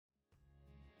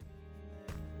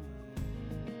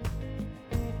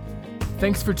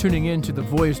Thanks for tuning in to the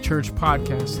Voyage Church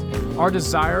podcast. Our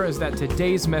desire is that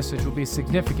today's message will be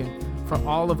significant for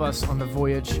all of us on the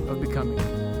voyage of becoming. Write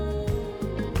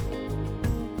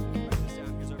this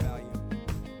down. Here's our value.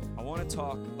 I want to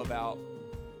talk about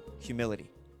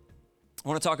humility.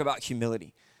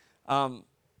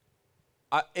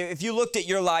 If you looked at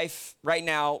your life right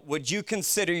now, would you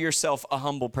consider yourself a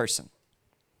humble person?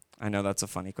 I know that's a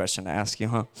funny question to ask you,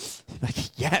 huh?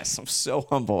 Like, yes, I'm so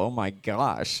humble. Oh my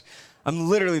gosh. I'm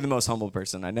literally the most humble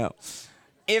person I know.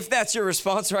 If that's your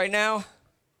response right now,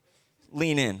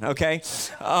 lean in, okay?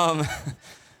 But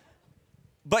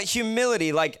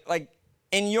humility, like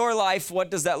in your life, what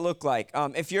does that look like?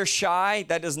 If you're shy,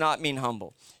 that does not mean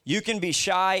humble. You can be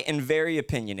shy and very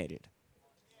opinionated.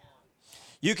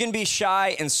 You can be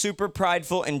shy and super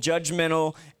prideful and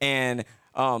judgmental and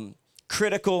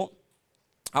critical.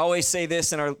 I always say this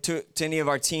to any of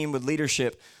our team with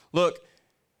leadership. Look,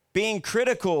 being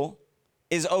critical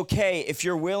is okay if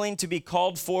you're willing to be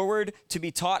called forward, to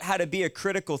be taught how to be a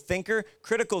critical thinker.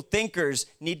 Critical thinkers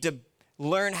need to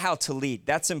learn how to lead.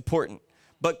 That's important.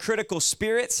 But critical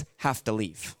spirits have to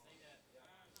leave.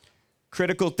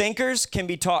 Critical thinkers can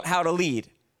be taught how to lead.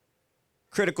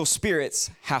 Critical spirits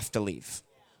have to leave.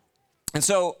 And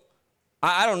so,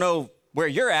 I don't know where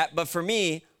you're at, but for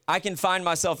me, I can find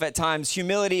myself at times,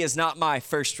 humility is not my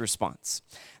first response.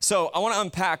 So I want to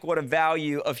unpack what a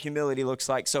value of humility looks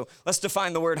like. So let's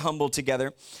define the word humble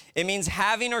together. It means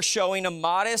having or showing a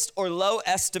modest or low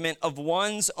estimate of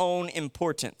one's own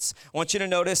importance. I want you to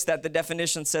notice that the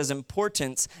definition says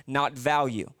importance, not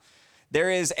value. There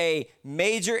is a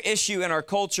major issue in our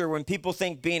culture when people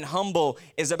think being humble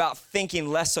is about thinking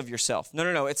less of yourself.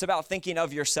 No. It's about thinking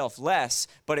of yourself less,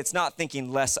 but it's not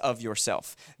thinking less of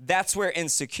yourself. That's where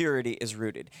insecurity is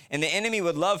rooted. And the enemy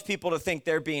would love people to think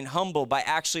they're being humble by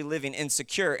actually living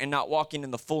insecure and not walking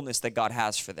in the fullness that God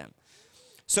has for them.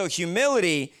 So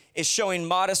humility is showing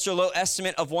modest or low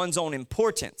estimate of one's own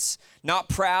importance, not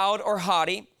proud or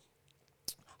haughty.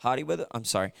 Haughty with it? I'm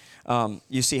sorry.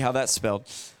 You see how that's spelled.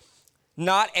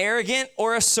 Not arrogant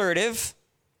or assertive.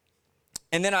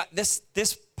 And then this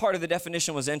part of the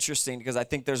definition was interesting because I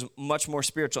think there's much more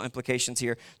spiritual implications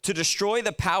here. To destroy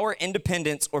the power,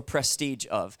 independence, or prestige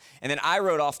of. And then I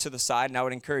wrote off to the side, and I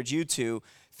would encourage you to,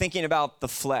 thinking about the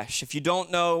flesh. If you don't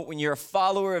know, when you're a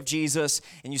follower of Jesus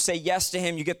and you say yes to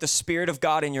him, you get the Spirit of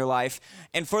God in your life.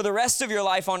 And for the rest of your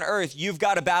life on earth, you've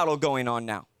got a battle going on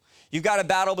now. You've got a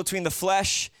battle between the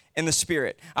flesh and the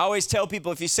Spirit. I always tell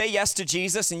people, if you say yes to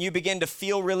Jesus and you begin to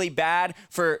feel really bad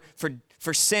for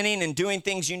sinning and doing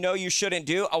things you know you shouldn't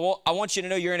do, I want you to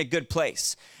know you're in a good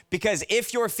place. Because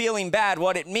if you're feeling bad,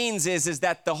 what it means is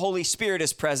that the Holy Spirit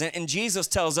is present, and Jesus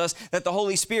tells us that the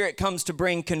Holy Spirit comes to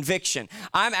bring conviction.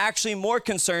 I'm actually more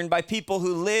concerned by people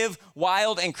who live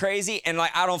wild and crazy and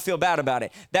I don't feel bad about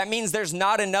it. That means there's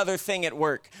not another thing at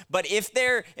work. But if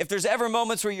there's ever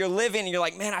moments where you're living and you're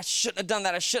like, man, I shouldn't have done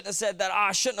that, I shouldn't have said that,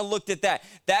 I shouldn't have looked at that.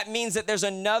 That means that there's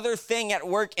another thing at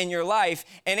work in your life,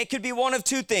 and it could be one of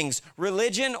two things,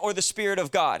 religion or the Spirit of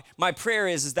God. My prayer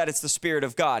is that it's the Spirit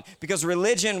of God, because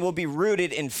religion will be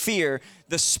rooted in fear.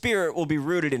 The Spirit will be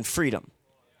rooted in freedom.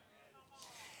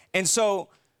 And so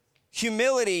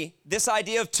humility, this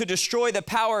idea of to destroy the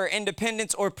power,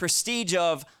 independence, or prestige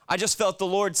of, I just felt the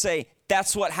Lord say,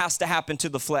 that's what has to happen to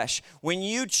the flesh. When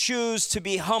you choose to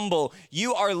be humble,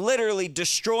 you are literally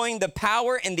destroying the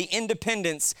power and the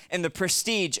independence and the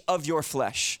prestige of your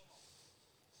flesh.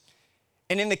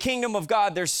 And in the kingdom of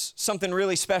God, there's something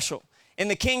really special. In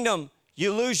the kingdom,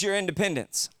 you lose your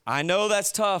independence. I know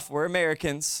that's tough. We're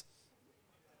Americans.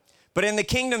 But in the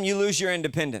kingdom, you lose your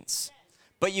independence.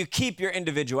 But you keep your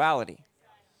individuality.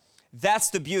 That's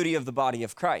the beauty of the body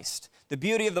of Christ. The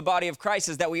beauty of the body of Christ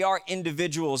is that we are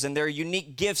individuals, and there are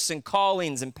unique gifts and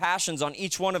callings and passions on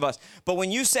each one of us. But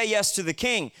when you say yes to the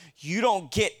King, you don't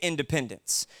get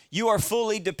independence. You are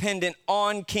fully dependent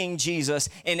on King Jesus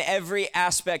in every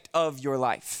aspect of your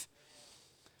life.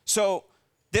 So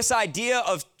this idea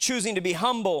of choosing to be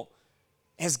humble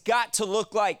has got to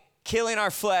look like killing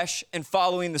our flesh and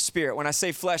following the Spirit. When I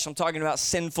say flesh, I'm talking about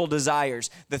sinful desires,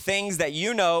 the things that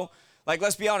you know. Like,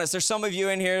 let's be honest, there's some of you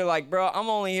in here like, bro, I'm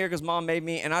only here because mom made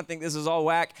me and I think this is all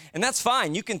whack. And that's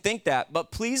fine. You can think that.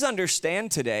 But please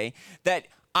understand today that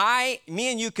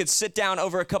me and you could sit down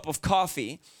over a cup of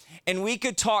coffee and we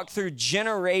could talk through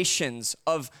generations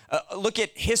of, look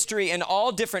at history in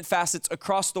all different facets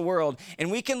across the world. And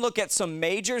we can look at some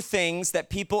major things that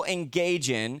people engage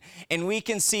in, and we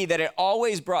can see that it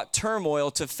always brought turmoil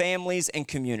to families and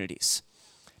communities.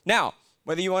 Now,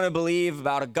 whether you want to believe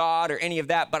about a God or any of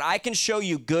that, but I can show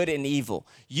you good and evil.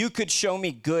 You could show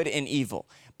me good and evil.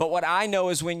 But what I know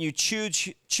is when you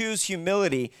choose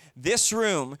humility, this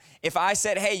room, if I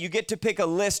said, hey, you get to pick a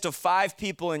list of 5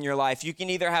 people in your life, you can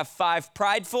either have 5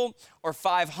 prideful or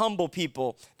 5 humble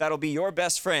people that'll be your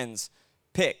best friends.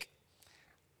 Pick.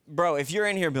 Bro, if you're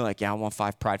in here, be like, yeah, I want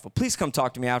 5 prideful. Please come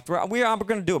talk to me after. We're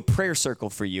going to do a prayer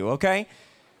circle for you, okay?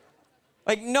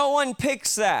 Like, no one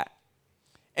picks that.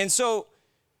 And so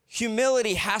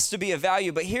humility has to be a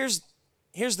value. But here's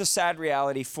the sad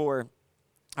reality for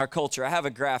our culture. I have a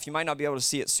graph. You might not be able to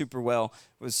see it super well.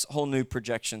 It was a whole new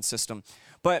projection system.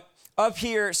 But up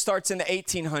here starts in the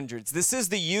 1800s. This is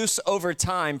the use over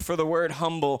time for the word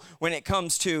humble when it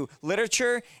comes to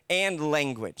literature and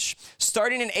language.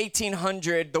 Starting in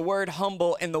 1800, the word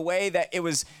humble in the way that it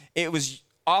was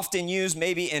often used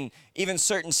maybe in even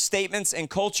certain statements and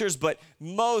cultures, but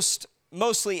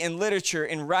mostly in literature,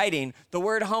 in writing, the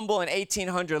word humble in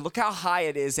 1800, look how high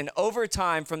it is. And over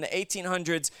time, from the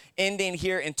 1800s ending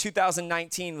here in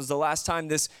 2019 was the last time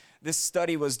this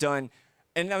study was done.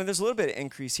 And I mean, there's a little bit of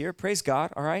increase here. Praise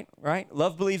God, all right, right?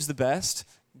 Love believes the best.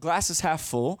 Glass is half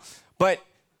full. But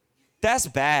that's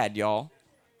bad, y'all.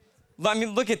 I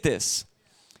mean, look at this.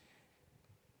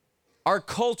 Our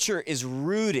culture is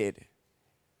rooted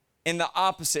in the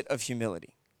opposite of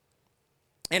humility.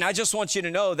 And I just want you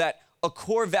to know that a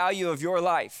core value of your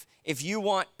life, if you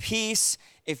want peace,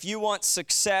 if you want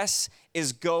success,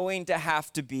 is going to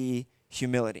have to be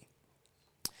humility.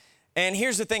 And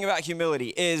here's the thing about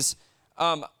humility is,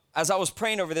 as I was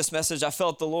praying over this message, I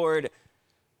felt the Lord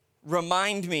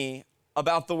remind me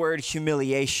about the word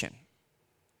humiliation.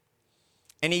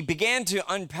 And he began to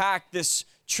unpack this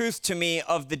truth to me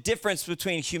of the difference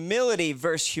between humility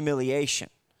versus humiliation,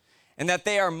 and that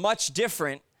they are much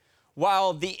different.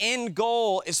 While the end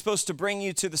goal is supposed to bring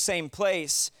you to the same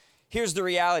place, here's the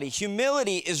reality.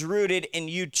 Humility is rooted in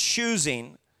you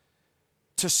choosing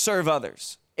to serve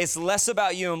others. It's less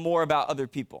about you and more about other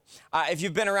people. If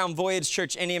you've been around Voyage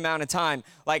Church any amount of time,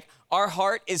 like our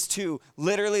heart is to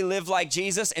literally live like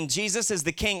Jesus, and Jesus is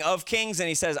the King of Kings, and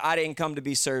he says, I didn't come to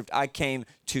be served, I came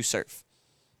to serve.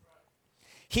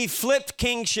 He flipped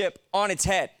kingship on its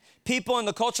head. People in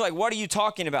the culture like, what are you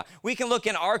talking about? We can look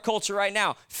in our culture right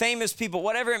now, famous people,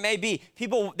 whatever it may be,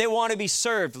 people, they want to be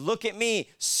served. Look at me,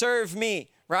 serve me,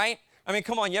 right? I mean,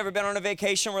 come on, you ever been on a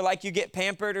vacation where like you get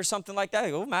pampered or something like that?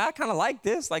 You go, oh man, I kind of like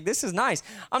this. Like, this is nice.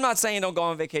 I'm not saying don't go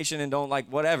on vacation and don't like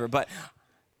whatever, but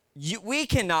we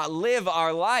cannot live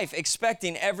our life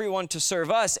expecting everyone to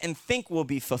serve us and think we'll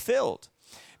be fulfilled.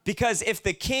 Because if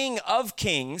the King of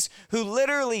Kings, who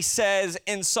literally says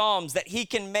in Psalms that he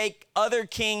can make other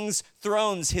kings'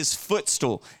 thrones his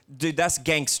footstool, dude, that's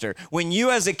gangster. When you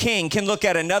as a king can look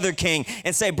at another king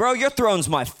and say, bro, your throne's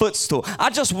my footstool. I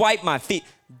just wipe my feet.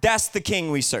 That's the king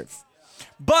we serve.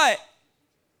 But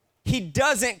he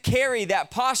doesn't carry that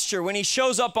posture. When he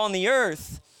shows up on the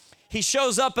earth, he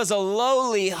shows up as a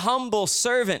lowly, humble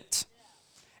servant.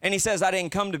 And he says, I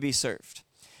didn't come to be served.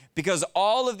 Because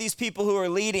all of these people who are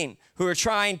leading, who are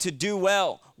trying to do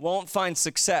well, won't find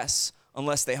success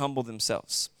unless they humble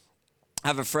themselves. I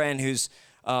have a friend who's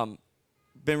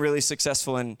been really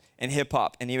successful in hip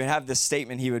hop, and he would have this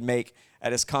statement he would make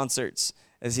at his concerts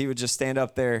as he would just stand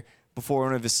up there before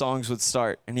one of his songs would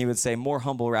start, and he would say, more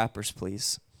humble rappers,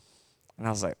 please. And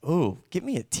I was like, ooh, get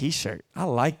me a t-shirt. I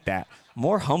like that.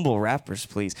 More humble rappers,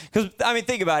 please. Because, I mean,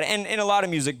 think about it. And in a lot of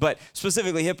music, but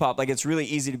specifically hip-hop, like, it's really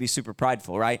easy to be super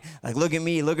prideful, right? Like, look at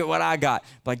me. Look at what I got.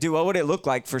 Like, dude, what would it look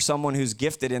like for someone who's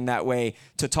gifted in that way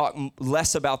to talk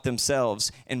less about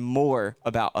themselves and more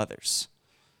about others?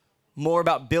 More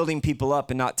about building people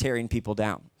up and not tearing people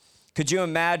down. Could you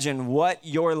imagine what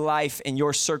your life and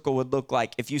your circle would look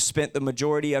like if you spent the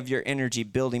majority of your energy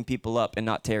building people up and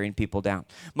not tearing people down?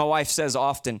 My wife says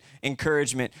often,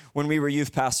 encouragement. When we were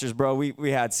youth pastors, bro,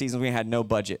 we had seasons we had no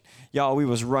budget. Y'all, we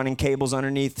was running cables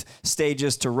underneath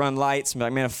stages to run lights.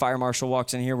 Like, man, if a fire marshal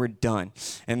walks in here, we're done.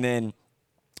 And then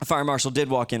a fire marshal did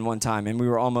walk in one time, and we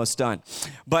were almost done.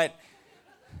 But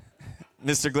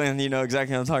Mr. Glenn, you know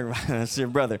exactly what I'm talking about. That's your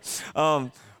brother.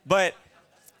 But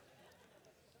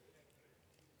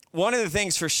one of the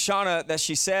things for Shauna that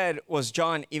she said was,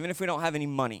 John, even if we don't have any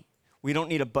money, we don't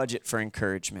need a budget for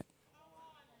encouragement.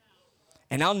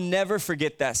 And I'll never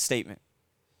forget that statement.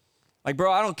 Like, bro,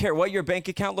 I don't care what your bank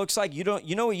account looks like. You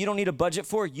know what you don't need a budget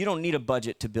for? You don't need a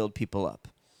budget to build people up.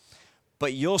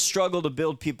 But you'll struggle to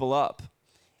build people up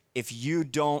if you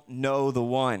don't know the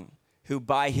one who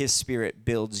by his Spirit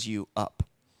builds you up.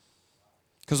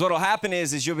 Because what will happen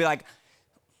is you'll be like,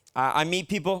 I meet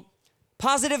people,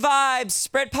 positive vibes,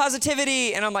 spread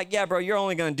positivity. And I'm like, yeah, bro, you're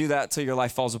only going to do that till your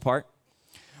life falls apart.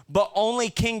 but only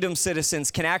kingdom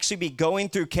citizens can actually be going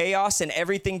through chaos and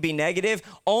everything be negative.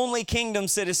 Only kingdom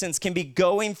citizens can be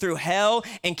going through hell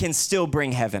and can still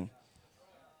bring heaven.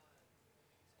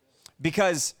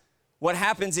 Because what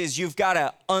happens is you've got an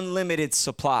unlimited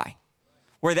supply.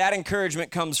 Where that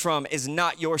encouragement comes from is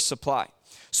not your supply.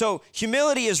 So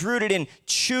humility is rooted in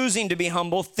choosing to be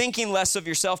humble, thinking less of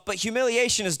yourself, but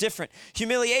humiliation is different.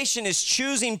 Humiliation is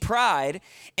choosing pride,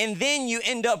 and then you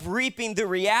end up reaping the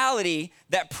reality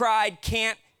that pride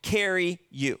can't carry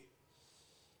you.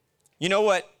 You know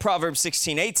what Proverbs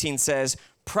 16:18 says?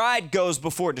 Pride goes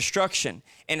before destruction,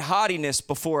 and haughtiness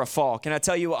before a fall. Can I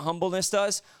tell you what humbleness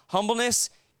does? Humbleness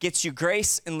gets you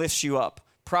grace and lifts you up.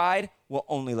 Pride will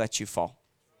only let you fall.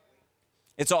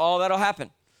 It's all that'll happen.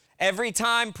 Every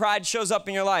time pride shows up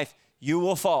in your life, you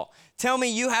will fall. Tell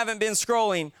me you haven't been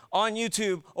scrolling on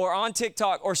YouTube or on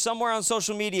TikTok or somewhere on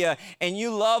social media and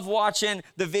you love watching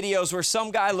the videos where some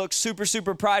guy looks super,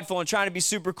 super prideful and trying to be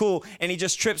super cool and he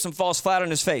just trips and falls flat on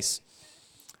his face.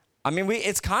 I mean,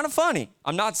 it's kind of funny.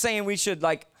 I'm not saying we should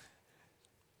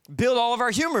build all of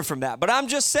our humor from that. But I'm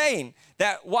just saying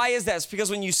that why is that? It's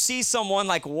because when you see someone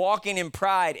walking in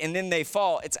pride and then they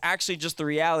fall, it's actually just the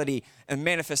reality and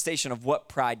manifestation of what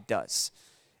pride does.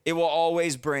 It will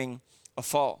always bring a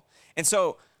fall. And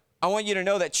so I want you to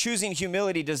know that choosing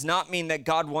humility does not mean that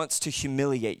God wants to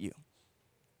humiliate you.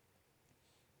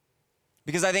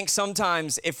 Because I think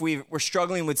sometimes if we're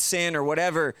struggling with sin or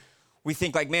whatever, we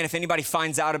think man, if anybody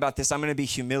finds out about this, I'm going to be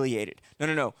humiliated.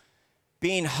 No.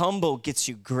 Being humble gets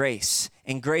you grace,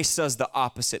 and grace does the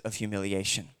opposite of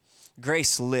humiliation.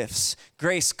 Grace lifts,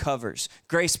 grace covers,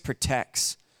 grace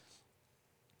protects.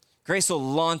 Grace will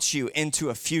launch you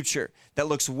into a future that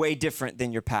looks way different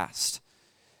than your past.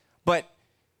 But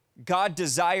God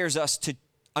desires us to,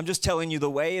 I'm just telling you, the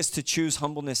way is to choose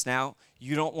humbleness now.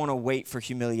 You don't want to wait for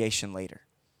humiliation later.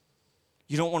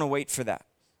 You don't want to wait for that.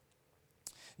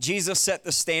 Jesus set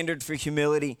the standard for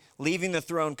humility, leaving the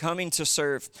throne, coming to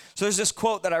serve. So there's this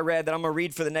quote that I read that I'm going to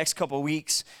read for the next couple of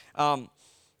weeks. And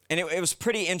it was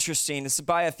pretty interesting. It's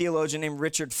by a theologian named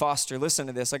Richard Foster. Listen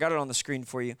to this. I got it on the screen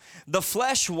for you. The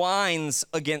flesh whines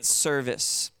against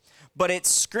service, but it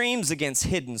screams against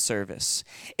hidden service.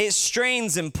 It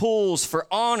strains and pulls for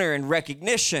honor and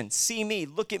recognition. See me,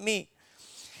 look at me.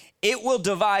 It will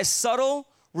devise subtle,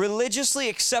 religiously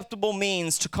acceptable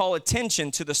means to call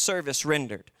attention to the service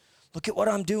rendered. Look at what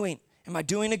I'm doing. Am I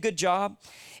doing a good job?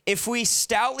 If we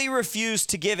stoutly refuse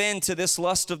to give in to this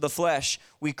lust of the flesh,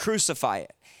 we crucify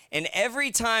it. And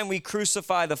every time we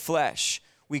crucify the flesh,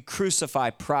 we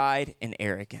crucify pride and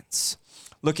arrogance.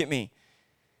 Look at me.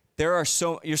 You're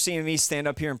seeing me stand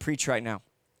up here and preach right now.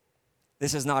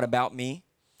 This is not about me.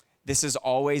 This has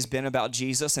always been about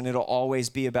Jesus, and it'll always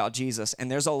be about Jesus.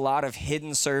 And there's a lot of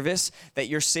hidden service that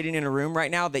you're sitting in a room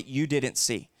right now that you didn't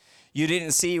see. You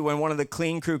didn't see when one of the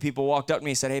clean crew people walked up to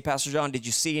me and said, "Hey, Pastor John, did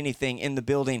you see anything in the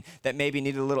building that maybe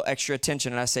needed a little extra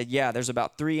attention?" And I said, "Yeah, there's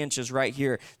about 3 inches right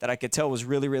here that I could tell was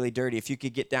really, really dirty. If you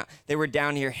could get down." They were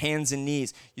down here, hands and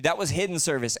knees. That was hidden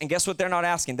service. And guess what they're not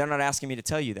asking? They're not asking me to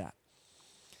tell you that.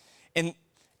 And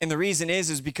the reason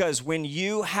is because when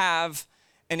you have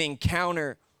an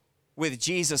encounter with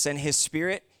Jesus and his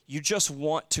spirit, you just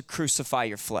want to crucify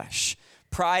your flesh.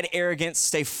 Pride, arrogance,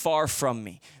 stay far from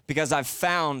me, because I've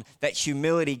found that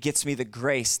humility gets me the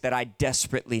grace that I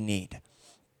desperately need.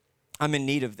 I'm in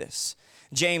need of this.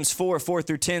 James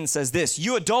 4:4-10 says this: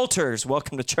 "You adulterers,"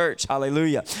 welcome to church,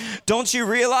 hallelujah. "Don't you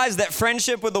realize that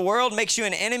friendship with the world makes you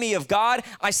an enemy of God?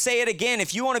 I say it again,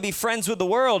 if you want to be friends with the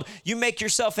world, you make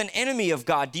yourself an enemy of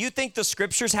God." Do you think the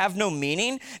scriptures have no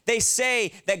meaning? They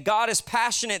say that God is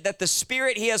passionate, that the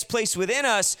spirit he has placed within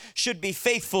us should be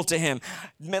faithful to him.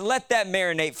 Let that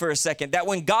marinate for a second, that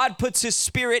when God puts his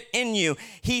spirit in you,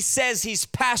 he says he's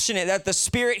passionate, that the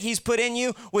spirit he's put in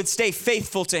you would stay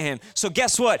faithful to him. So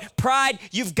guess what? Pride,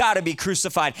 you've got to be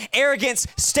crucified. Arrogance,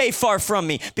 stay far from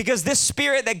me, because this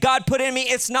spirit that God put in me,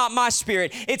 it's not my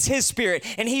spirit, it's his spirit,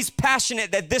 and he's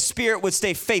passionate that this spirit would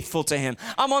stay faithful to him.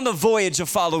 I'm on the voyage of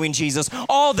following Jesus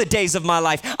all the days of my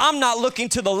life. I'm not looking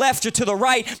to the left or to the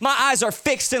right. My eyes are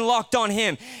fixed and locked on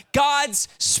him. God's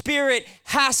spirit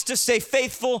has to stay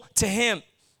faithful to him.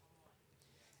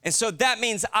 And so that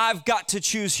means I've got to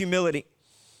choose humility.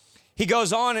 He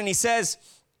goes on and he says,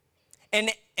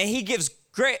 and he gives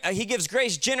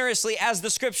grace generously, as the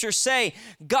scriptures say.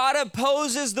 God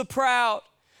opposes the proud,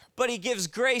 but he gives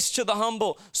grace to the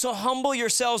humble. So humble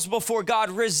yourselves before God.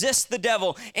 Resist the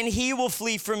devil, and he will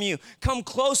flee from you. Come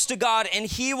close to God, and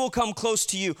he will come close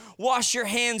to you. Wash your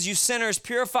hands, you sinners.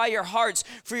 Purify your hearts,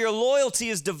 for your loyalty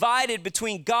is divided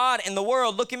between God and the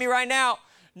world. Look at me right now.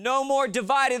 No more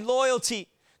divided loyalty.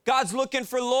 God's looking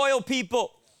for loyal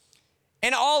people.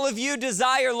 And all of you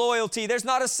desire loyalty. There's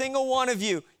not a single one of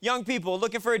you, young people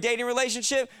looking for a dating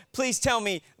relationship. Please tell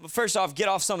me, first off, get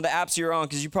off some of the apps you're on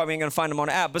because you probably ain't going to find them on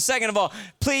an app. But second of all,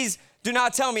 please do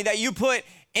not tell me that you put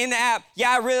in the app,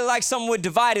 yeah, I really like someone with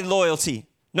divided loyalty.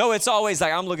 No, it's always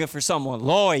like, I'm looking for someone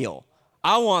loyal.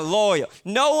 I want loyal.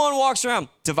 No one walks around,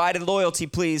 divided loyalty,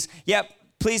 please. Yep,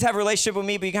 please have a relationship with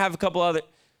me, but you can have a couple other.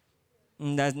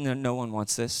 No one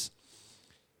wants this.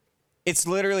 It's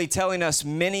literally telling us,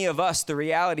 many of us, the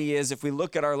reality is, if we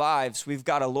look at our lives, we've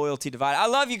got a loyalty divide. I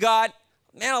love you, God.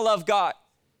 Man, I love God.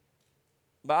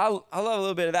 But I love a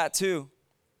little bit of that too.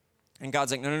 And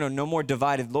God's like, no more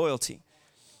divided loyalty.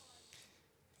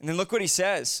 And then look what he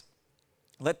says.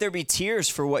 Let there be tears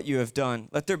for what you have done.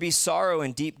 Let there be sorrow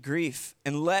and deep grief.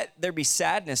 And let there be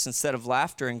sadness instead of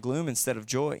laughter and gloom instead of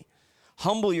joy.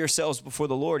 Humble yourselves before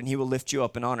the Lord, and he will lift you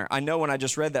up in honor. I know when I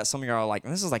just read that, some of you are like,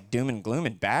 this is like doom and gloom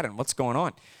and bad, and what's going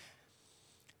on?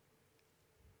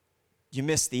 You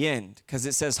missed the end, because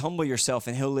it says, humble yourself,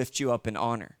 and he'll lift you up in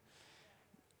honor.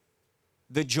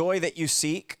 The joy that you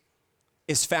seek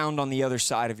is found on the other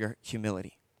side of your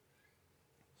humility.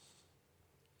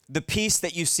 The peace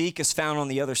that you seek is found on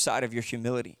the other side of your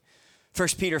humility. 1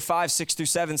 Peter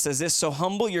 5:6-7 says this, so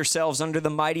humble yourselves under the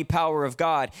mighty power of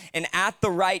God, and at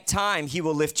the right time, he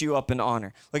will lift you up in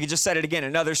honor. Like he just said it again,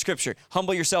 another scripture.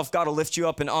 Humble yourself, God will lift you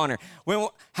up in honor.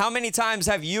 How many times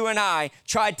have you and I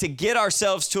tried to get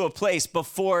ourselves to a place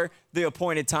before the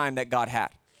appointed time that God had?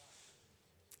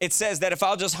 It says that if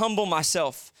I'll just humble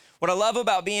myself, what I love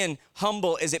about being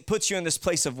humble is it puts you in this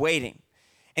place of waiting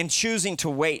and choosing to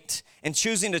wait and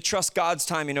choosing to trust God's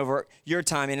timing over your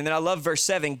timing. And then I love verse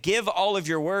 7, give all of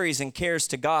your worries and cares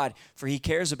to God, for he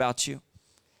cares about you.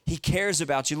 He cares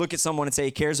about you. Look at someone and say,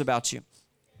 he cares about you.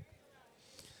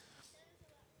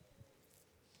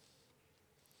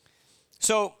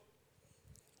 So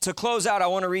to close out, I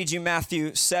want to read you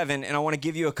Matthew 7, and I want to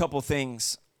give you a couple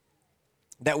things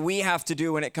that we have to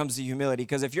do when it comes to humility.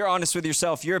 Because if you're honest with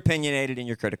yourself, you're opinionated and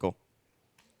you're critical.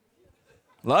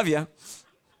 Love you.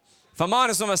 If I'm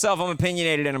honest with myself, I'm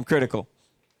opinionated and I'm critical,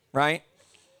 right?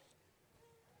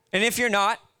 And if you're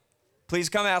not, please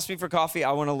come ask me for coffee.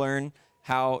 I want to learn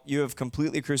how you have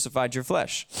completely crucified your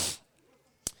flesh.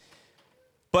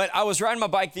 But I was riding my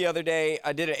bike the other day.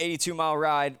 I did an 82-mile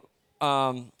ride.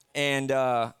 And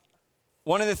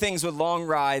one of the things with long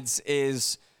rides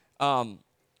is when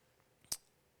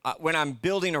I'm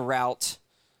building a route,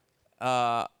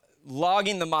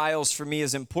 logging the miles for me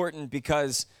is important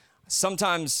because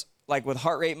sometimes, like with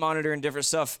heart rate monitor and different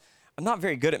stuff, I'm not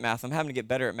very good at math. I'm having to get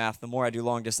better at math the more I do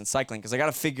long distance cycling because I got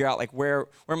to figure out like where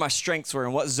my strengths were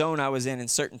and what zone I was in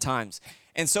certain times.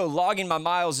 And so logging my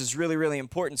miles is really, really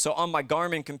important. So on my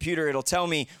Garmin computer, it'll tell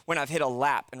me when I've hit a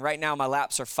lap. And right now my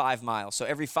laps are 5 miles. So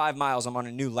every 5 miles, I'm on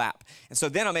a new lap. And so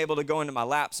then I'm able to go into my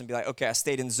laps and be like, okay, I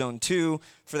stayed in zone 2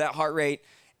 for that heart rate.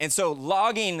 And so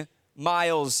logging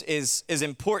miles is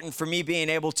important for me being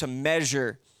able to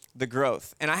measure the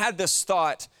growth. And I had this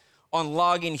thought on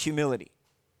logging humility.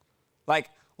 Like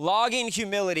logging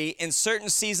humility in certain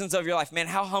seasons of your life. Man,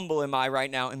 how humble am I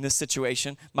right now in this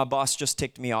situation? My boss just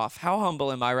ticked me off. How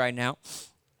humble am I right now?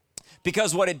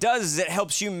 Because what it does is it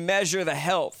helps you measure the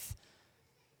health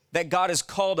that God has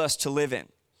called us to live in.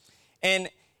 And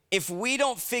if we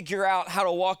don't figure out how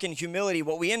to walk in humility,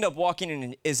 what we end up walking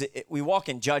in is we walk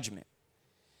in judgment.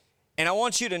 And I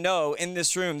want you to know in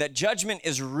this room that judgment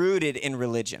is rooted in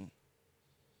religion.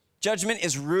 Judgment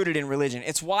is rooted in religion.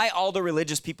 It's why all the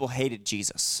religious people hated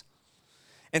Jesus.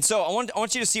 And so I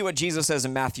want you to see what Jesus says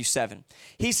in Matthew 7.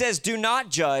 He says, do not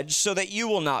judge so that you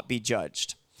will not be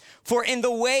judged. For in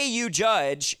the way you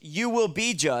judge, you will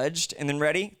be judged. And then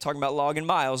ready? Talking about log and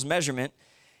miles, measurement.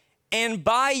 And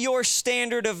by your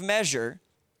standard of measure,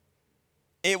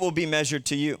 it will be measured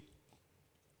to you.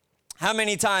 How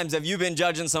many times have you been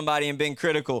judging somebody and been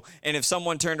critical, and if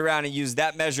someone turned around and used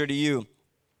that measure to you,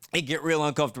 it'd get real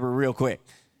uncomfortable real quick?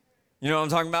 You know what I'm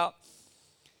talking about?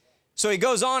 So he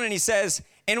goes on and he says,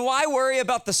 and why worry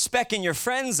about the speck in your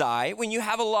friend's eye when you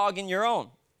have a log in your own?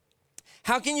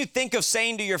 How can you think of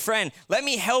saying to your friend, let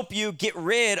me help you get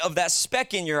rid of that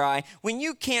speck in your eye when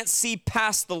you can't see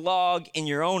past the log in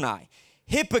your own eye?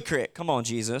 Hypocrite. Come on,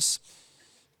 Jesus.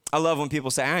 I love when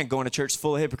people say, I ain't going to church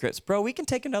full of hypocrites. Bro, we can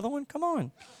take another one. Come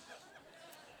on.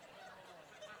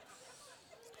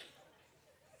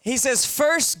 He says,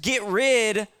 first get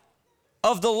rid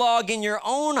of the log in your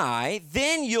own eye,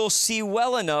 then you'll see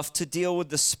well enough to deal with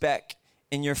the speck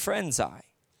in your friend's eye.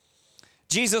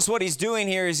 Jesus, what he's doing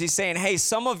here is he's saying, hey,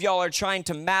 some of y'all are trying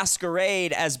to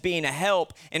masquerade as being a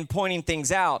help and pointing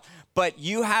things out, but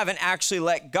you haven't actually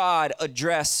let God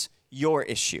address your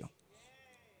issue.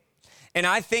 And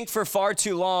I think for far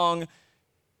too long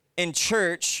in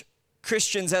church,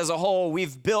 Christians as a whole,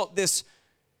 we've built this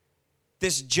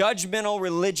judgmental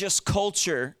religious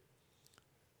culture,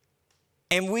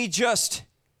 and we just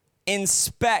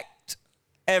inspect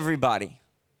everybody.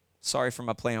 Sorry for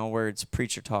my play on words,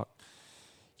 preacher talk.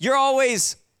 You're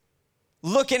always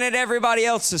looking at everybody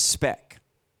else's speck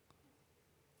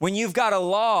when you've got a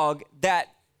log that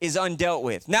is undealt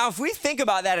with. Now, if we think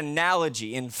about that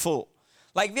analogy in full,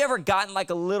 like, have you ever gotten like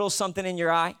a little something in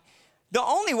your eye? The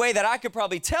only way that I could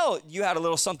probably tell you had a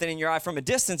little something in your eye from a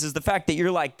distance is the fact that you're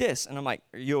like this. And I'm like,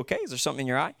 are you okay? Is there something in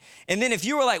your eye? And then if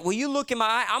you were like, will you look in my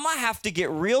eye? I might have to get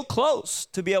real close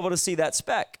to be able to see that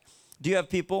speck. Do you have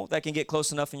people that can get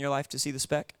close enough in your life to see the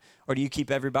speck? Or do you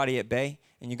keep everybody at bay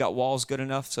and you got walls good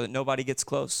enough so that nobody gets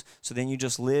close? So then you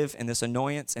just live in this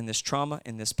annoyance and this trauma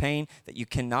and this pain that you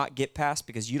cannot get past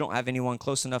because you don't have anyone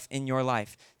close enough in your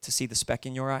life to see the speck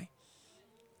in your eye?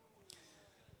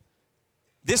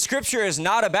 This scripture is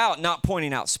not about not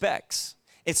pointing out specks.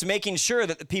 It's making sure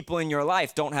that the people in your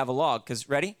life don't have a log. Because,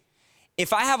 ready?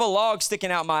 If I have a log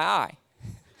sticking out my eye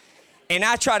and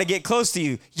I try to get close to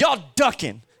you, y'all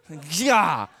ducking.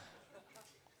 Yeah.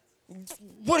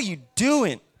 What are you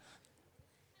doing?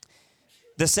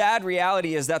 The sad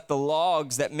reality is that the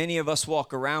logs that many of us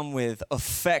walk around with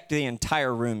affect the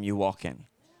entire room you walk in.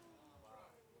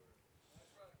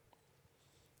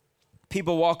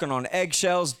 People walking on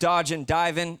eggshells, dodging,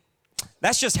 diving.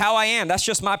 That's just how I am. That's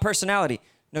just my personality.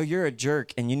 No, you're a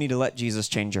jerk, and you need to let Jesus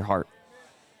change your heart.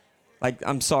 Like,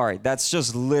 I'm sorry. That's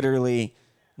just literally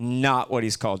not what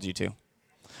he's called you to.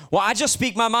 Well, I just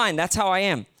speak my mind. That's how I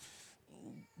am.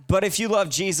 But if you love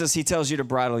Jesus, he tells you to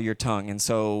bridle your tongue. And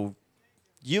so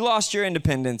you lost your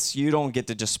independence. You don't get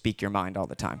to just speak your mind all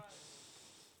the time.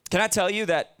 Can I tell you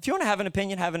that if you want to have an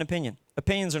opinion, have an opinion.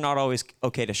 Opinions are not always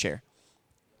okay to share.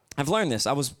 I've learned this.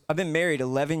 I've been married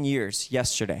 11 years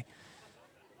yesterday.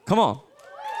 Come on.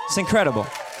 It's incredible.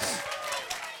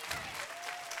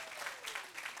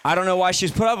 I don't know why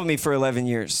she's put up with me for 11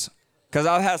 years. Because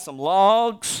I've had some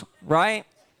logs, right?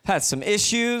 Had some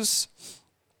issues.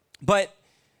 But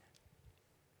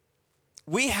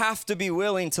we have to be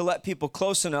willing to let people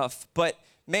close enough. But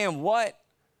man, what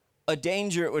a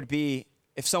danger it would be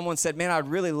if someone said, man, I'd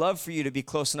really love for you to be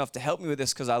close enough to help me with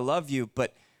this because I love you,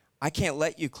 but I can't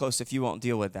let you close if you won't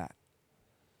deal with that.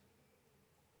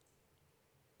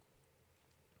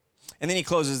 And then he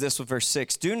closes this with verse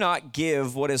 6. Do not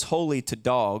give what is holy to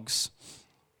dogs.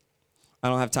 I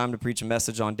don't have time to preach a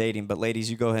message on dating, but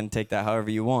ladies, you go ahead and take that however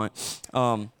you want.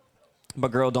 But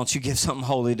girl, don't you give something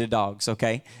holy to dogs,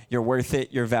 okay? You're worth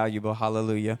it. You're valuable.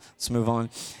 Hallelujah. Let's move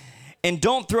on. And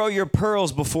don't throw your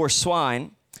pearls before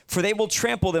swine, for they will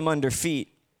trample them under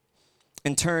feet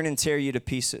and turn and tear you to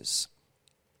pieces.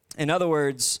 In other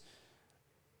words,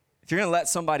 if you're going to let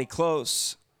somebody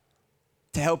close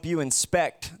to help you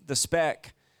inspect the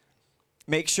speck,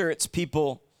 make sure it's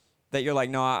people that you're like,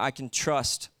 no, I can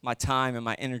trust my time and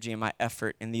my energy and my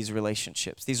effort in these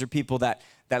relationships. These are people that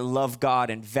love God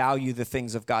and value the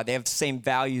things of God. They have the same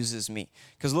values as me.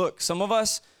 Because look, some of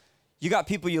us, you got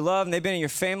people you love and they've been in your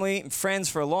family and friends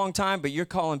for a long time, but you're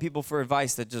calling people for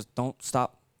advice that just don't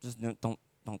stop. Just don't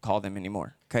call them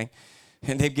anymore, okay?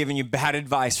 And they've given you bad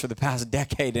advice for the past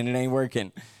decade and it ain't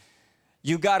working.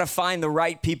 You got to find the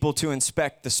right people to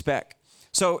inspect the speck.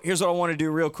 So here's what I want to do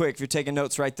real quick. If you're taking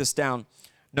notes, write this down.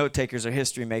 Note takers are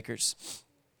history makers.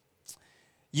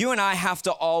 You and I have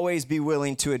to always be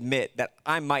willing to admit that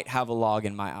I might have a log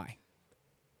in my eye.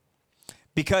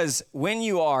 Because when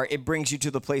you are, it brings you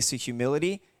to the place of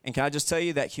humility. And can I just tell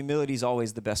you that humility is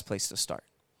always the best place to start.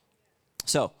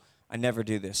 So I never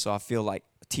do this, so I feel like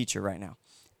a teacher right now.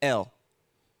 L.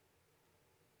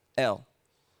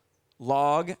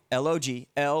 Log, L-O-G.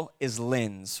 L is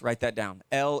lens. Write that down.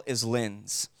 L is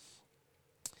lens.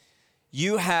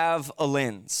 You have a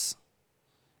lens.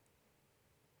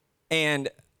 And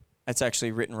that's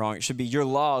actually written wrong. It should be your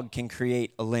log can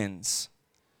create a lens.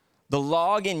 The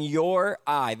log in your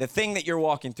eye, the thing that you're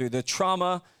walking through, the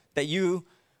trauma that you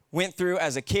went through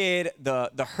as a kid,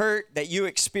 the hurt that you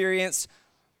experienced,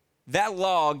 that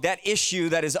log, that issue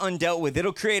that is undealt with,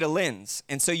 it'll create a lens.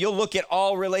 And so you'll look at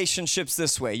all relationships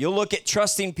this way. You'll look at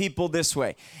trusting people this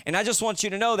way. And I just want you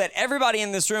to know that everybody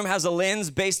in this room has a lens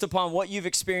based upon what you've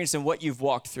experienced and what you've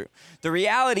walked through. The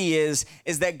reality is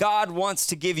that God wants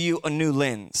to give you a new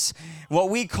lens. What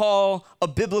we call a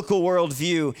biblical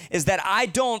worldview is that I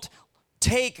don't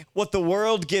take what the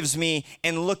world gives me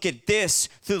and look at this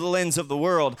through the lens of the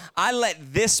world. I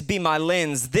let this be my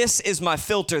lens. This is my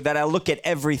filter that I look at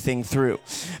everything through.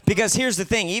 Because here's the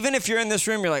thing, even if you're in this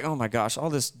room, you're like, oh my gosh, all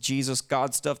this Jesus,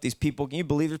 God stuff, these people, can you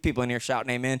believe there's people in here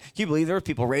shouting amen? Can you believe there are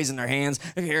people raising their hands?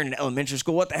 They're here in elementary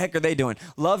school. What the heck are they doing?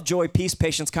 Love, joy, peace,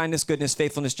 patience, kindness, goodness,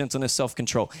 faithfulness, gentleness,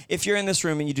 self-control. If you're in this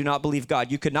room and you do not believe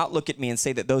God, you could not look at me and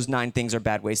say that those 9 things are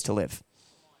bad ways to live.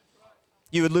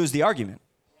 You would lose the argument.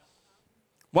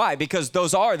 Why? Because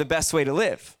those are the best way to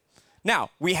live. Now,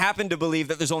 we happen to believe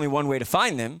that there's only one way to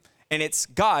find them, and it's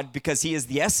God, because he is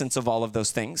the essence of all of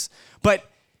those things. But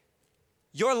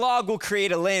your log will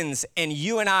create a lens, and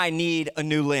you and I need a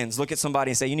new lens. Look at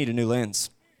somebody and say, you need a new lens.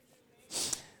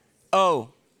 Oh,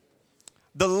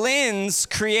 the lens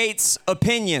creates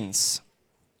opinions.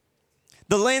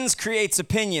 The lens creates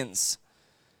opinions.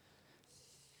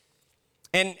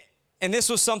 And this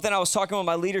was something I was talking with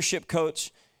my leadership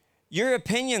coach. Your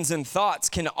opinions and thoughts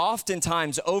can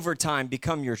oftentimes, over time,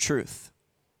 become your truth.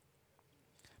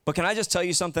 But can I just tell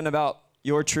you something about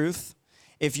your truth?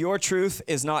 If your truth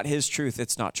is not his truth,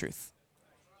 it's not truth.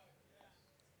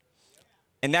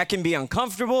 And that can be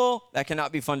uncomfortable. That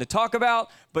cannot be fun to talk about.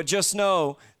 But just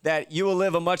know that you will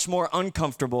live a much more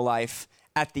uncomfortable life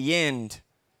at the end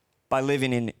by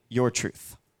living in your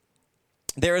truth.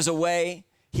 There is a way.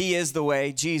 He is the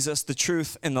way, Jesus, the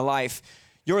truth, and the life.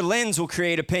 Your lens will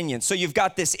create opinions. So you've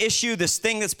got this issue, this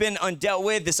thing that's been undealt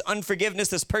with, this unforgiveness,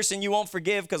 this person you won't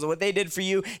forgive because of what they did for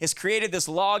you has created this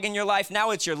log in your life.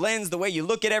 Now it's your lens, the way you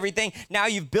look at everything. Now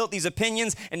you've built these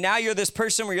opinions, and now you're this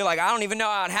person where you're like, I don't even know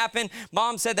how it happened.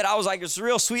 Mom said that I was like this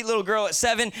real sweet little girl at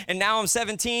 7, and now I'm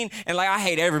 17, and like I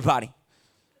hate everybody.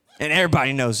 And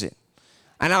everybody knows it.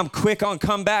 And I'm quick on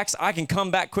comebacks. I can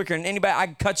come back quicker than anybody. I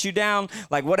can cut you down,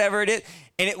 like whatever it is.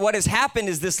 And what has happened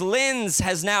is this lens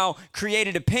has now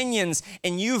created opinions,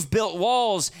 and you've built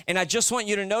walls. And I just want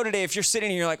you to know today, if you're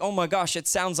sitting here, you're like, oh my gosh, it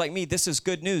sounds like me. This is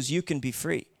good news. You can be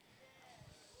free.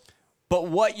 But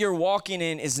what you're walking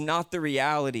in is not the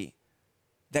reality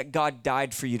that God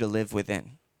died for you to live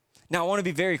within. Now, I want to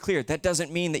be very clear. That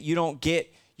doesn't mean that you don't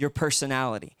get your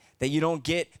personality, that you don't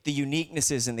get the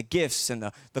uniquenesses and the gifts and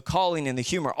the calling and the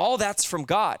humor. All that's from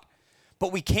God.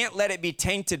 But we can't let it be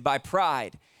tainted by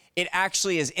pride. It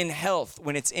actually is in health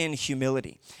when it's in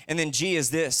humility. And then G is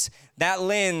this: that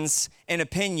lens and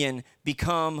opinion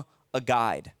become a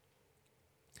guide.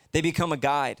 They become a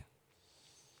guide.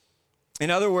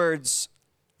 In other words,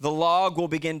 the log will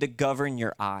begin to govern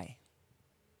your eye.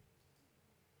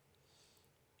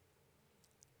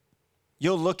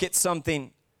 You'll look at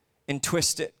something and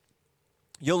twist it.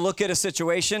 You'll look at a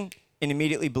situation and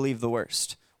immediately believe the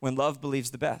worst, when love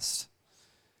believes the best.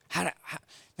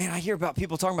 Man, I hear about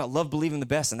people talking about love believing the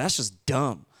best, and that's just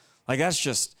dumb. Like, that's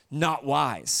just not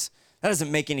wise. That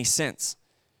doesn't make any sense.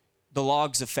 The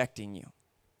log's affecting you.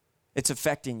 It's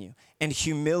affecting you. And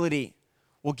humility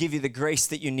will give you the grace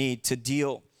that you need to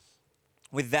deal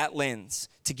with that lens,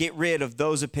 to get rid of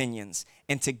those opinions,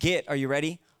 and to get, are you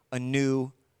ready? A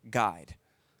new guide.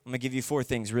 I'm going to give you 4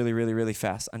 things really, really, really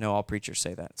fast. I know all preachers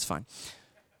say that. It's fine.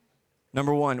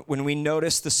 Number 1, when we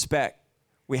notice the speck,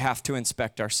 we have to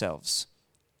inspect ourselves.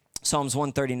 Psalms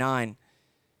 139,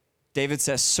 David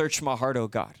says, search my heart, O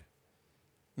God.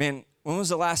 Man, when was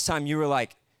the last time you were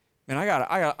like, man, I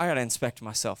gotta inspect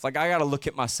myself. Like, I gotta look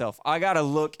at myself. I gotta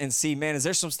look and see, man, is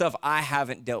there some stuff I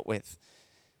haven't dealt with?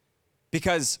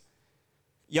 Because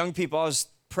young people, I was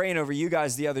praying over you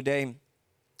guys the other day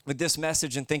with this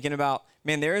message and thinking about,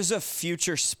 man, there is a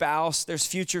future spouse, there's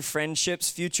future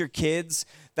friendships, future kids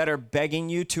that are begging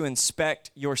you to inspect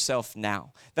yourself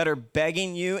now, that are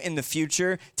begging you in the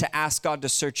future to ask God to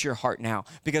search your heart now.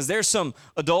 Because there's some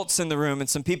adults in the room and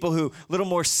some people who a little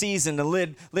more seasoned and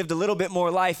lived a little bit more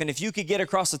life. And if you could get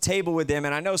across the table with them,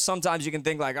 and I know sometimes you can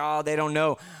think like, oh, they don't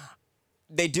know.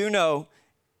 They do know,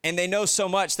 and they know so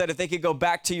much that if they could go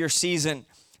back to your season,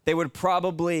 they would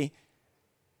probably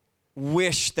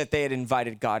wish that they had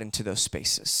invited God into those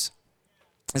spaces.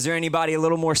 Is there anybody a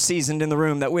little more seasoned in the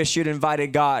room that wish you'd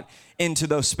invited God into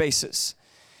those spaces?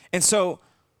 And so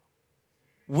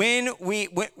when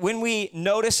we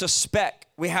notice a speck,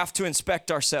 we have to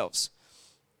inspect ourselves.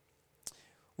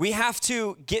 We have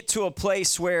to get to a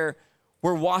place where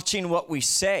we're watching what we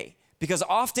say. Because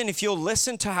often if you'll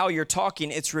listen to how you're talking,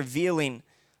 it's revealing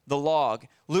the log.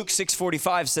 Luke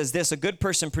 6:45 says this: a good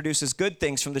person produces good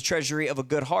things from the treasury of a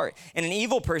good heart, and an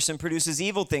evil person produces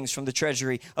evil things from the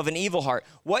treasury of an evil heart.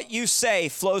 What you say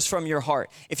flows from your heart.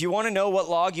 If you want to know what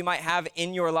log you might have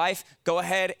in your life, go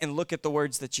ahead and look at the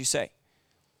words that you say.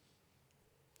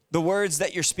 The words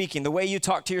that you're speaking, the way you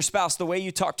talk to your spouse, the way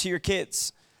you talk to your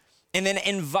kids. And then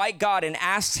invite God and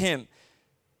ask him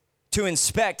to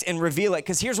inspect and reveal it.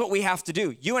 Because here's what we have to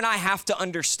do. You and I have to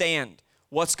understand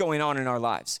what's going on in our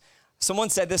lives.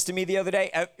 Someone said this to me the other day.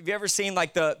 Have you ever seen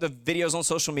like the videos on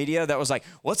social media that was like,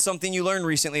 what's something you learned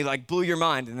recently, like blew your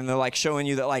mind? And then they're like showing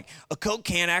you that like a Coke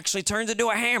can actually turns into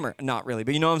a hammer. Not really,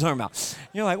 but you know what I'm talking about.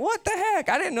 You're like, what the heck?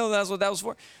 I didn't know that's what that was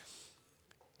for.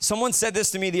 Someone said this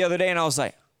to me the other day and I was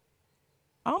like,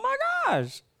 oh my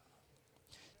gosh.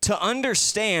 To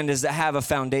understand is to have a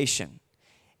foundation.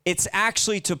 It's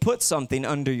actually to put something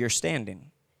under your standing.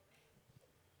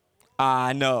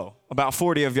 I know. About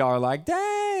 40 of y'all are like,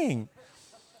 dang.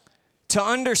 To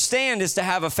understand is to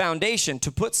have a foundation,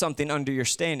 to put something under your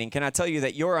standing. Can I tell you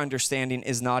that your understanding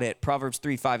is not it? Proverbs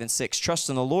 3, 5, and 6. Trust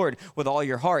in the Lord with all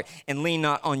your heart and lean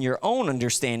not on your own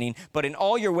understanding, but in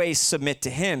all your ways submit to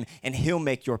him and he'll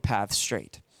make your path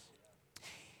straight.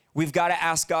 We've got to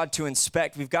ask God to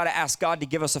inspect. We've got to ask God to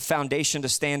give us a foundation to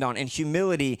stand on. And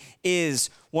humility is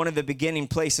one of the beginning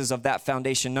places of that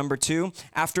foundation. Number 2,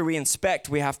 after we inspect,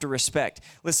 we have to respect.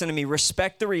 Listen to me.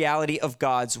 Respect the reality of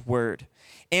God's word.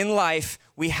 In life,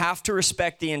 we have to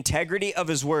respect the integrity of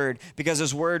his word because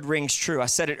his word rings true. I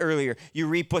said it earlier. You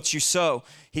reap what you sow.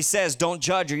 He says, don't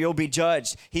judge or you'll be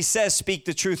judged. He says, speak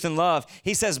the truth in love.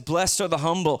 He says, blessed are the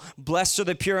humble. Blessed are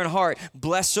the pure in heart.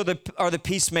 Blessed are the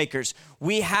peacemakers.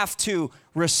 We have to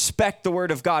respect the word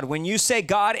of God. When you say,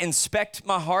 God, inspect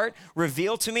my heart,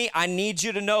 reveal to me, I need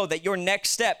you to know that your next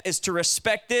step is to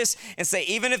respect this and say,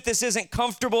 even if this isn't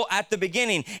comfortable at the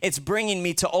beginning, it's bringing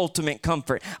me to ultimate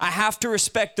comfort. I have to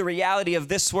respect the reality of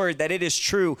this word, that it is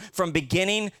true from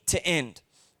beginning to end.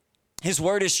 His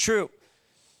word is true.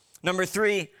 Number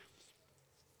 3,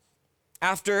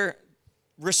 after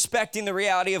respecting the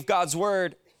reality of God's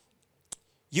word,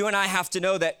 you and I have to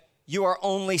know that you are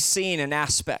only seeing an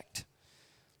aspect.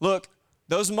 Look,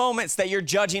 those moments that you're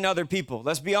judging other people,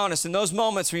 let's be honest, in those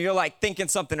moments where you're like thinking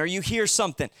something or you hear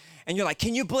something and you're like,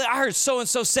 can you believe I heard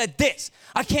so-and-so said this?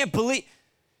 I can't believe.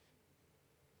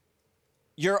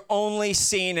 You're only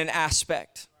seeing an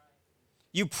aspect.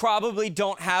 You probably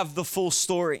don't have the full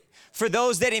story. For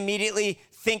those that immediately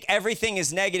think everything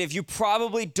is negative, you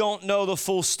probably don't know the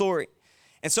full story.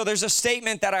 And so there's a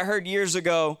statement that I heard years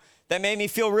ago that made me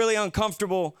feel really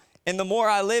uncomfortable. And the more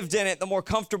I lived in it, the more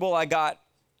comfortable I got.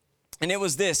 And it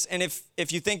was this. And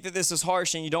if you think that this is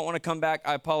harsh and you don't want to come back,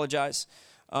 I apologize.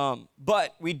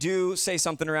 But we do say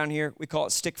something around here. We call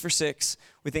it stick for 6.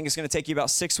 We think it's going to take you about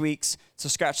 6 weeks to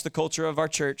scratch the culture of our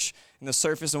church and the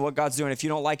surface and what God's doing. If you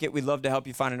don't like it, we'd love to help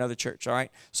you find another church, all right?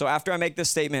 So after I make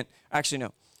this statement, actually,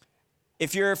 no.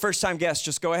 If you're a first-time guest,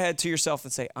 just go ahead to yourself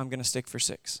and say, I'm going to stick for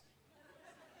 6.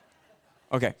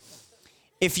 Okay.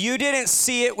 If you didn't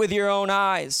see it with your own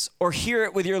eyes or hear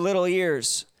it with your little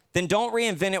ears, then don't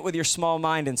reinvent it with your small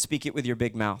mind and speak it with your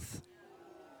big mouth.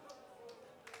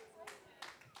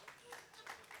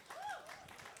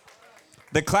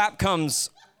 The clap comes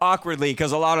awkwardly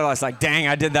because a lot of us like, dang,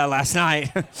 I did that last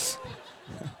night.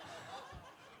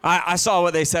 I saw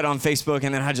what they said on Facebook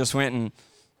and then I just went and,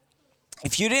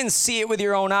 if you didn't see it with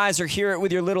your own eyes or hear it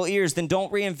with your little ears, then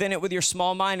don't reinvent it with your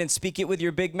small mind and speak it with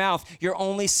your big mouth. You're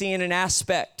only seeing an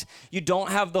aspect. You don't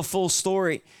have the full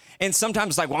story. And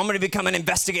sometimes it's like, well, I'm going to become an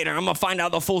investigator. I'm going to find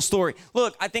out the full story.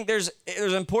 Look, I think there's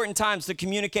important times to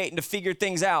communicate and to figure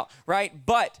things out, right?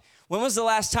 But when was the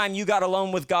last time you got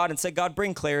alone with God and said, God,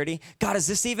 bring clarity? God, is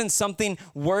this even something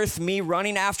worth me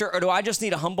running after? Or do I just need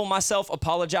to humble myself,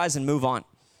 apologize, and move on?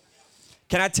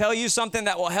 Can I tell you something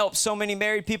that will help so many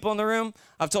married people in the room?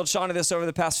 I've told Shauna this over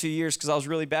the past few years because I was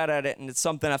really bad at it, and it's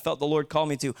something I felt the Lord call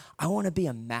me to. I want to be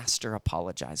a master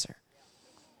apologizer.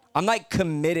 I'm like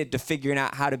committed to figuring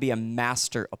out how to be a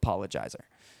master apologizer.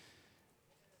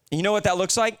 And you know what that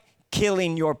looks like?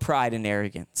 Killing your pride and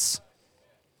arrogance.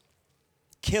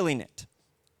 Killing it.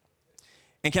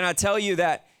 And can I tell you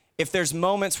that if there's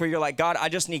moments where you're like, God, I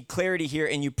just need clarity here,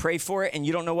 and you pray for it and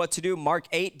you don't know what to do, Mark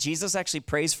 8, Jesus actually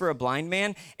prays for a blind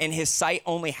man and his sight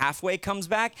only halfway comes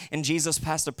back and Jesus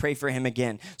has to pray for him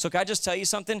again. So can I just tell you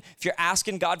something? If you're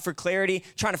asking God for clarity,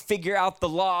 trying to figure out the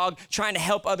log, trying to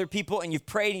help other people, and you've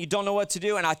prayed and you don't know what to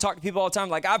do, and I talk to people all the time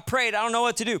like, I've prayed, I don't know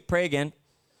what to do. Pray again.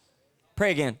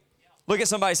 Pray again. Look at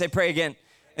somebody, say pray again.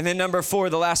 And then number 4,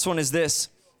 the last one is this.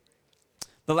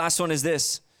 The last one is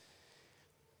this.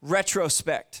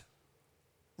 Retrospect.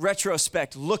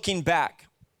 Retrospect, looking back.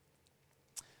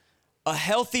 A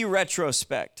healthy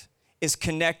retrospect is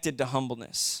connected to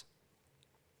humbleness.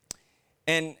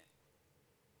 And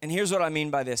here's what I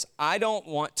mean by this. I don't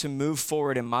want to move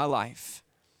forward in my life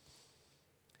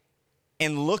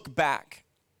and look back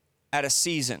at a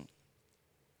season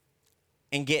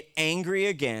and get angry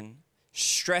again,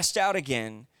 stressed out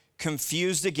again,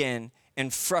 confused again,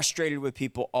 and frustrated with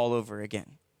people all over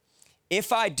again.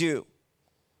 If I do,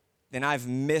 then I've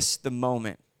missed the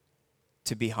moment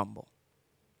to be humble.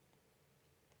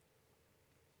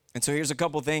 And so here's a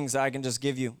couple things that I can just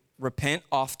give you. Repent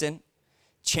often,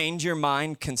 change your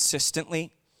mind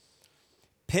consistently,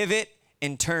 pivot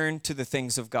and turn to the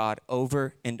things of God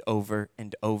over and over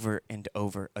and over and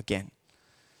over again.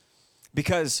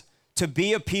 Because to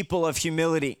be a people of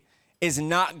humility is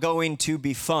not going to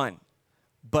be fun,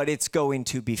 but it's going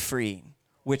to be freeing.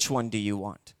 Which one do you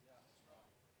want?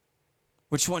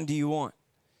 Which one do you want?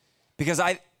 Because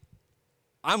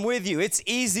I'm with you. It's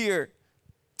easier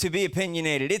to be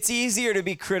opinionated. It's easier to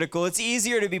be critical. It's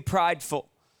easier to be prideful.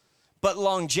 But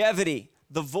longevity,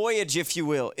 the voyage, if you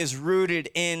will, is rooted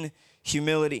in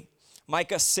humility.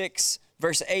 Micah 6,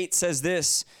 verse 8 says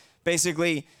this.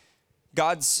 Basically,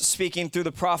 God's speaking through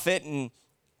the prophet and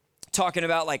talking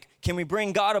about, like, can we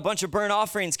bring God a bunch of burnt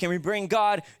offerings? Can we bring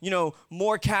God,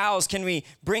 more cows? Can we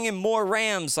bring him more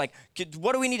rams? Like,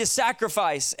 what do we need to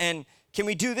sacrifice? And can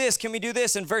we do this? Can we do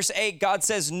this? In verse 8, God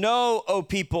says, no, O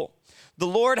people, the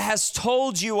Lord has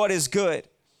told you what is good.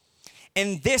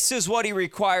 And this is what he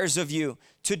requires of you,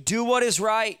 to do what is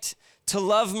right, to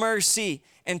love mercy,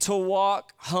 and to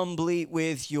walk humbly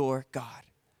with your God.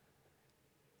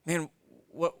 Man,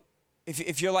 what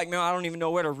if you're like, man, I don't even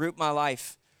know where to root my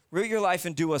life. Root your life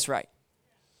and do what's right.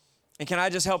 And can I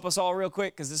just help us all real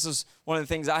quick? Because this is one of the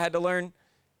things I had to learn,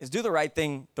 is do the right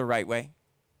thing the right way.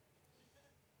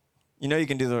 You know you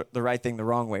can do the right thing the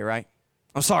wrong way, right?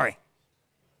 I'm sorry.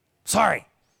 Sorry.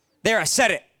 There, I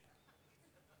said it.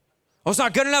 Oh, it's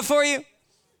not good enough for you?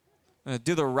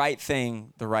 Do the right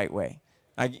thing the right way.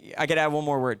 I could add one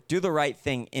more word. Do the right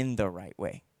thing in the right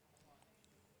way.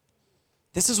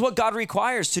 This is what God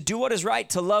requires, to do what is right,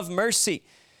 to love mercy.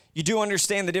 You do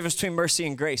understand the difference between mercy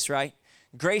and grace, right?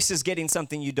 Grace is getting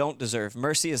something you don't deserve.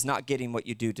 Mercy is not getting what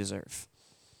you do deserve.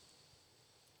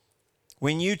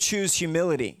 When you choose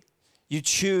humility, you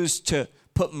choose to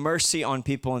put mercy on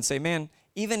people and say, man,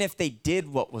 even if they did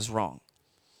what was wrong,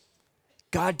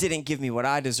 God didn't give me what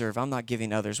I deserve. I'm not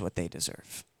giving others what they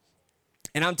deserve.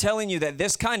 And I'm telling you that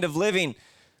this kind of living,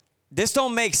 this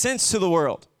don't make sense to the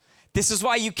world. This is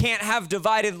why you can't have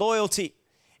divided loyalty.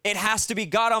 It has to be,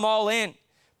 God, I'm all in.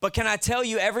 But can I tell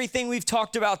you, everything we've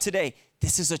talked about today,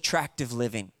 this is attractive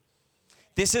living.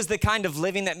 This is the kind of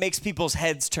living that makes people's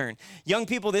heads turn. Young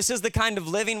people, this is the kind of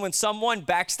living when someone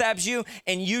backstabs you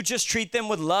and you just treat them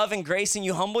with love and grace and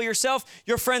you humble yourself,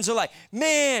 your friends are like,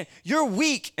 man, you're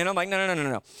weak. And I'm like,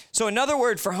 no. So another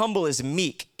word for humble is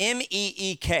meek,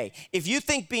 M-E-E-K. If you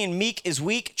think being meek is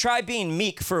weak, try being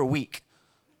meek for a week.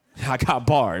 I got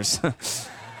bars.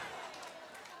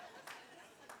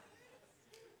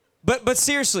 But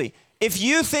seriously, if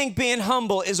you think being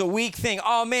humble is a weak thing,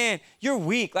 oh man, you're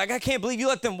weak. Like, I can't believe you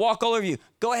let them walk all over you.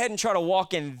 Go ahead and try to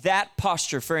walk in that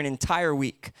posture for an entire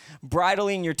week.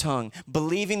 Bridling your tongue,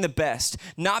 believing the best,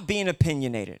 not being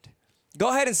opinionated. Go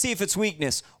ahead and see if it's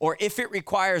weakness or if it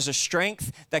requires a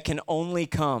strength that can only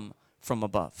come from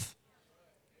above.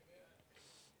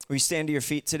 Will you stand to your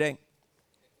feet today?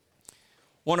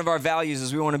 One of our values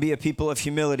is we want to be a people of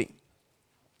humility.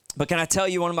 But can I tell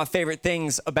you one of my favorite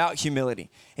things about humility?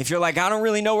 If you're like, I don't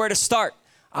really know where to start.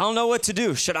 I don't know what to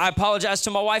do. Should I apologize to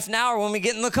my wife now or when we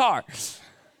get in the car?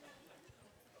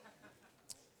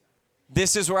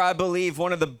 This is where I believe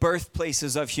one of the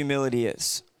birthplaces of humility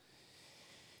is.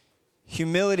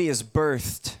 Humility is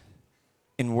birthed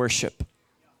in worship.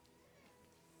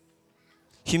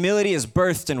 Humility is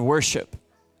birthed in worship.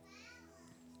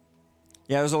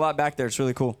 Yeah, there's a lot back there. It's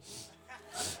really cool.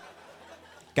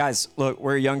 Guys, look,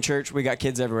 we're a young church. We got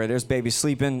kids everywhere. There's babies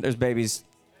sleeping. There's babies.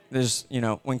 There's,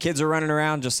 when kids are running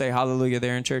around, just say hallelujah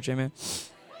there in church. Amen.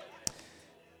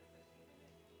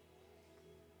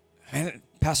 Man,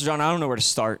 Pastor John, I don't know where to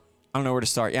start.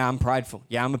 Yeah, I'm prideful.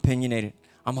 Yeah, I'm opinionated.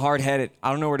 I'm hard-headed.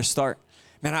 I don't know where to start.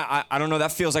 Man, I don't know.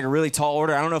 That feels like a really tall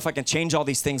order. I don't know if I can change all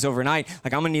these things overnight.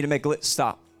 Like, I'm going to need to make a list.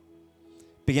 Stop.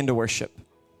 Begin to worship.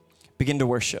 Begin to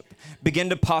worship. Begin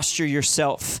to posture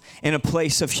yourself in a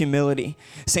place of humility,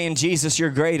 saying, Jesus, you're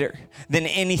greater than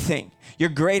anything. You're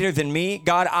greater than me.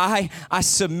 God, I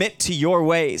submit to your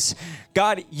ways.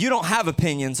 God, you don't have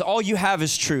opinions. All you have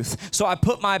is truth. So I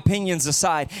put my opinions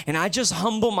aside and I just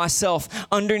humble myself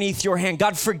underneath your hand.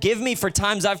 God, forgive me for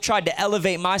times I've tried to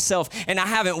elevate myself and I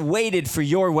haven't waited for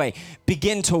your way.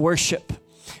 Begin to worship.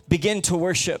 Begin to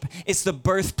worship. It's the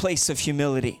birthplace of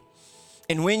humility.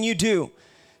 And when you do,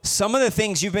 some of the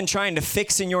things you've been trying to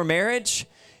fix in your marriage,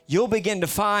 you'll begin to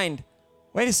find,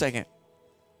 wait a second,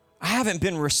 I haven't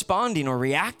been responding or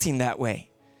reacting that way.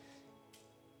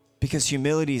 Because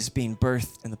humility is being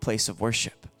birthed in the place of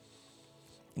worship.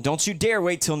 And don't you dare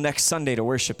wait till next Sunday to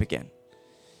worship again.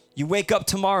 You wake up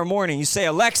tomorrow morning, you say,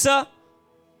 Alexa,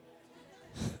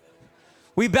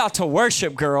 we about to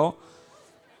worship, girl.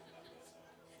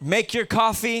 Make your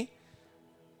coffee.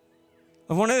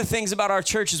 And one of the things about our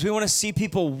church is we want to see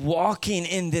people walking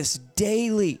in this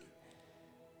daily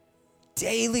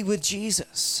with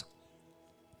Jesus.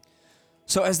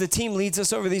 So as the team leads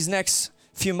us over these next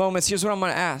few moments, here's what I'm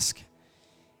going to ask.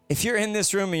 If you're in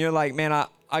this room and you're like, man,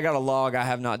 I got a log I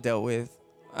have not dealt with.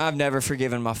 I've never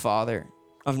forgiven my father.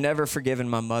 I've never forgiven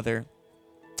my mother.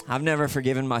 I've never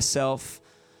forgiven myself,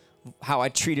 how I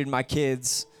treated my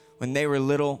kids when they were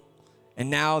little, and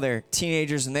now they're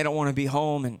teenagers and they don't want to be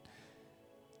home and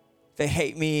they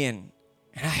hate me and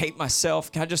I hate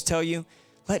myself. Can I just tell you,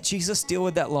 let Jesus deal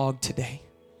with that log today.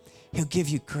 He'll give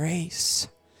you grace.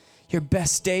 Your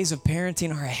best days of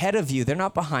parenting are ahead of you. They're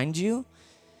not behind you.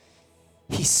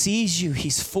 He sees you.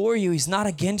 He's for you. He's not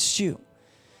against you.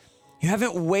 You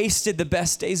haven't wasted the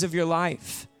best days of your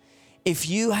life. If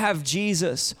you have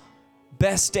Jesus,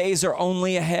 best days are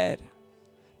only ahead.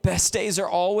 Best days are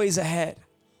always ahead.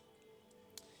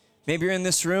 Maybe you're in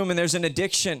this room and there's an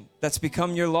addiction that's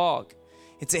become your log.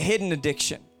 It's a hidden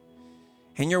addiction.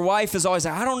 And your wife is always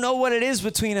like, I don't know what it is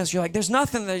between us. You're like, there's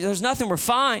nothing, we're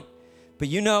fine. But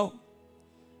you know,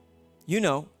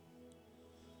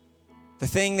 the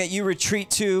thing that you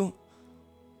retreat to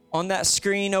on that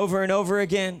screen over and over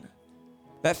again,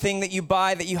 that thing that you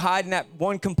buy, that you hide in that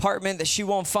one compartment that she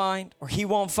won't find or he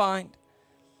won't find.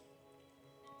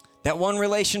 That one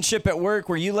relationship at work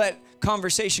where you let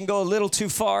conversation go a little too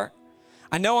far.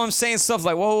 I know I'm saying stuff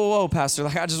like, whoa, Pastor.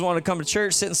 Like, I just want to come to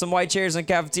church, sit in some white chairs in the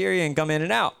cafeteria and come in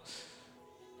and out.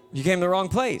 You came to the wrong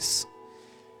place.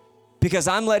 Because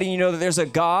I'm letting you know that there's a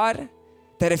God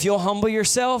that if you'll humble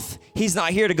yourself, he's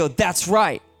not here to go, that's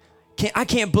right. I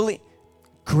can't believe.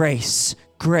 Grace.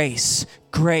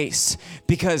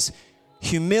 Because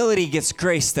humility gets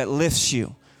grace that lifts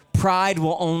you. Pride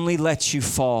will only let you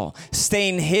fall.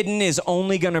 Staying hidden is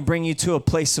only going to bring you to a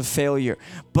place of failure.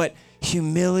 But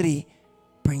humility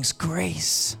brings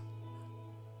grace.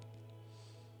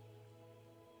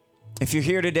 If you're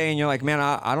here today and you're like, man,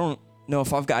 I don't know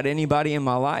if I've got anybody in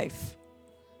my life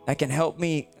that can help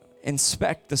me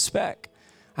inspect the speck.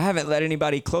 I haven't let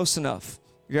anybody close enough.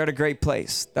 You're at a great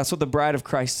place. That's what the bride of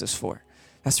Christ is for.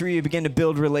 That's where you begin to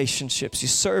build relationships. You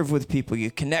serve with people.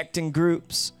 You connect in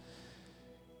groups.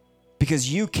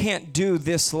 Because you can't do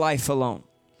this life alone.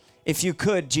 If you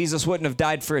could, Jesus wouldn't have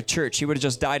died for a church. He would have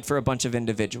just died for a bunch of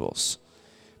individuals.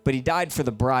 But he died for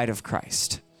the bride of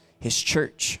Christ, his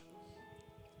church.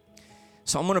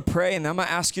 So I'm going to pray and I'm going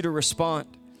to ask you to respond.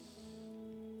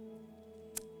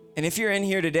 And if you're in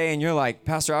here today and you're like,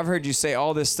 Pastor, I've heard you say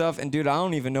all this stuff, and dude, I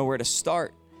don't even know where to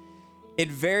start. It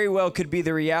very well could be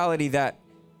the reality that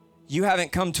you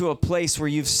haven't come to a place where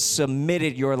you've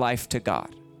submitted your life to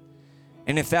God.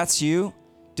 And if that's you,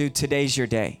 dude, today's your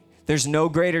day. There's no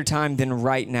greater time than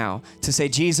right now to say,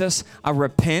 Jesus, I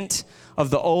repent of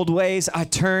the old ways. I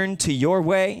turn to your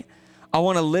way. I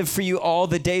want to live for you all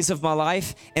the days of my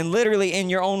life. And literally in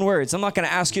your own words, I'm not going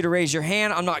to ask you to raise your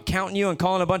hand. I'm not counting you and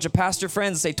calling a bunch of pastor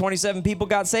friends and say 27 people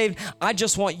got saved. I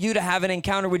just want you to have an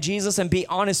encounter with Jesus and be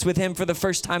honest with him for the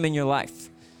first time in your life.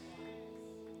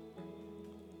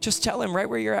 Just tell him right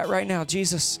where you're at right now,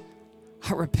 Jesus,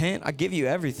 I repent. I give you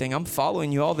everything. I'm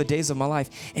following you all the days of my life.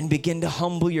 And begin to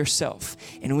humble yourself.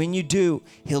 And when you do,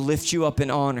 he'll lift you up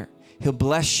in honor. He'll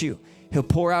bless you. He'll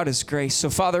pour out his grace. So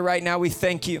Father, right now we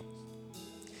thank you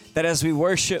that as we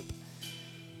worship,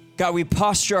 God, we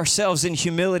posture ourselves in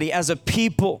humility as a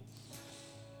people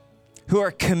who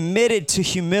are committed to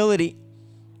humility.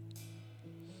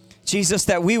 Jesus,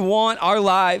 that we want our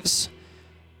lives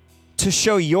to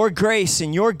show your grace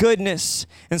and your goodness.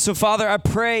 And so, Father, I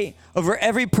pray over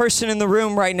every person in the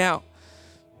room right now.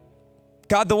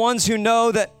 God, the ones who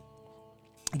know that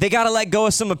they got to let go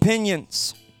of some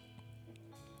opinions.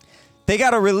 They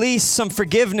got to release some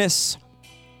forgiveness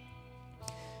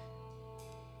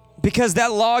because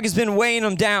that log has been weighing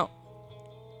them down.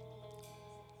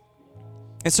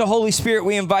 And so, Holy Spirit,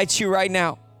 we invite you right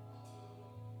now.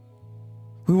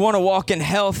 We want to walk in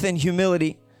health and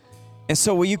humility. And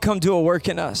so will you come do a work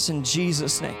in us in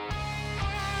Jesus' name.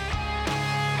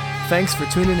 Thanks for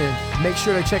tuning in. Make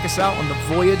sure to check us out on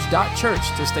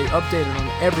thevoyage.church to stay updated on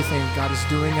everything God is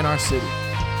doing in our city.